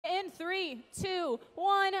3, 2,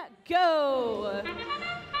 1, go.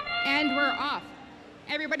 And we're off.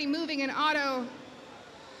 Everybody moving in auto.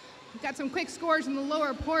 We've got some quick scores in the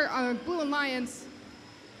lower port on Blue Alliance,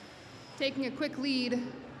 taking a quick lead.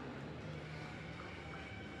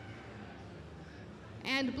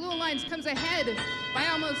 And Blue Alliance comes ahead by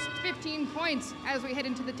almost 15 points as we head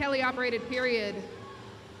into the teleoperated period.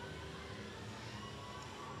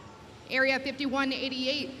 Area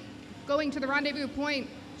 5188 going to the rendezvous point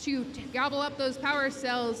to gobble up those power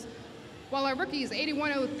cells, while our rookies,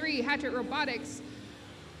 8103 Hatchet Robotics,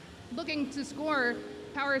 looking to score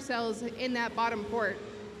power cells in that bottom port.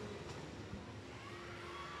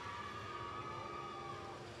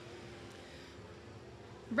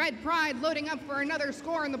 Red Pride loading up for another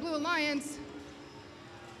score in the Blue Alliance.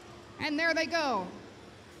 And there they go.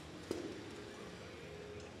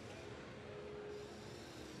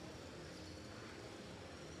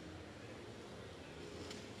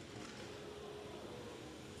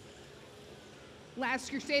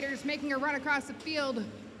 Last Crusaders making a run across the field,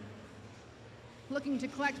 looking to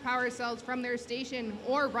collect power cells from their station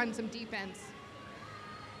or run some defense.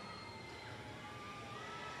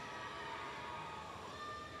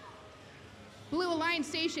 Blue Alliance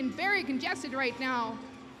Station very congested right now,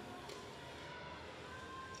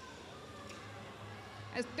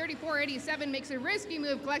 as 3487 makes a risky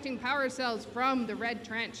move collecting power cells from the red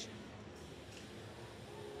trench.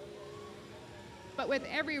 But with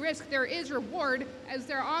every risk, there is reward as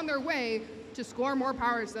they're on their way to score more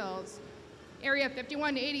power cells. Area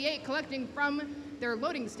 5188 collecting from their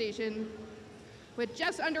loading station. With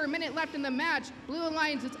just under a minute left in the match, Blue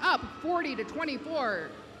Alliance is up 40-24.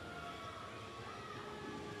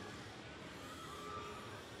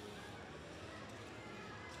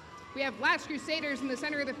 We have Last Crusaders in the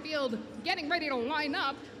center of the field getting ready to line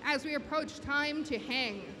up as we approach time to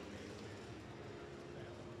hang.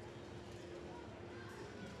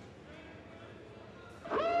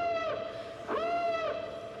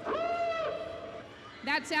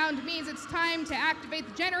 That sound means it's time to activate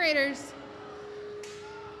the generators.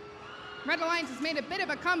 Red Alliance has made a bit of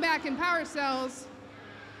a comeback in power cells.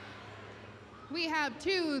 We have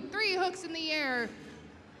 2, 3 hooks in the air.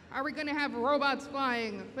 Are we going to have robots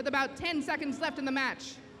flying with about 10 seconds left in the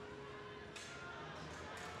match?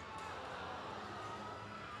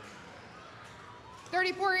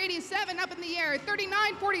 $34.87 up in the air,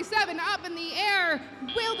 $39.47 up in the air.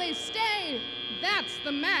 Will they stay? That's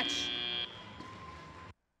the match.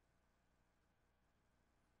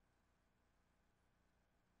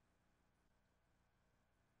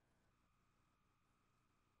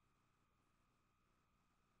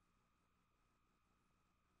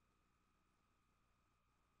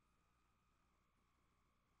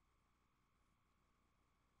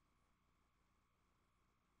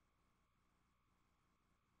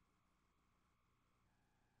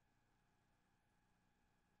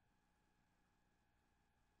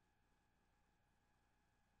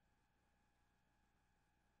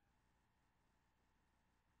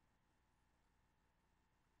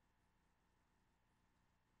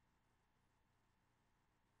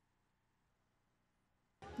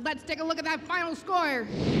 Let's take a look at that final score.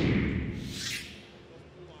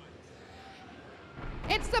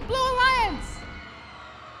 It's the Blue Alliance.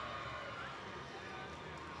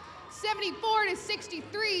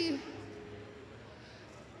 74-63.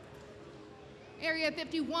 Area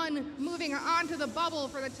 51 moving on to the bubble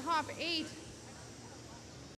for the top 8.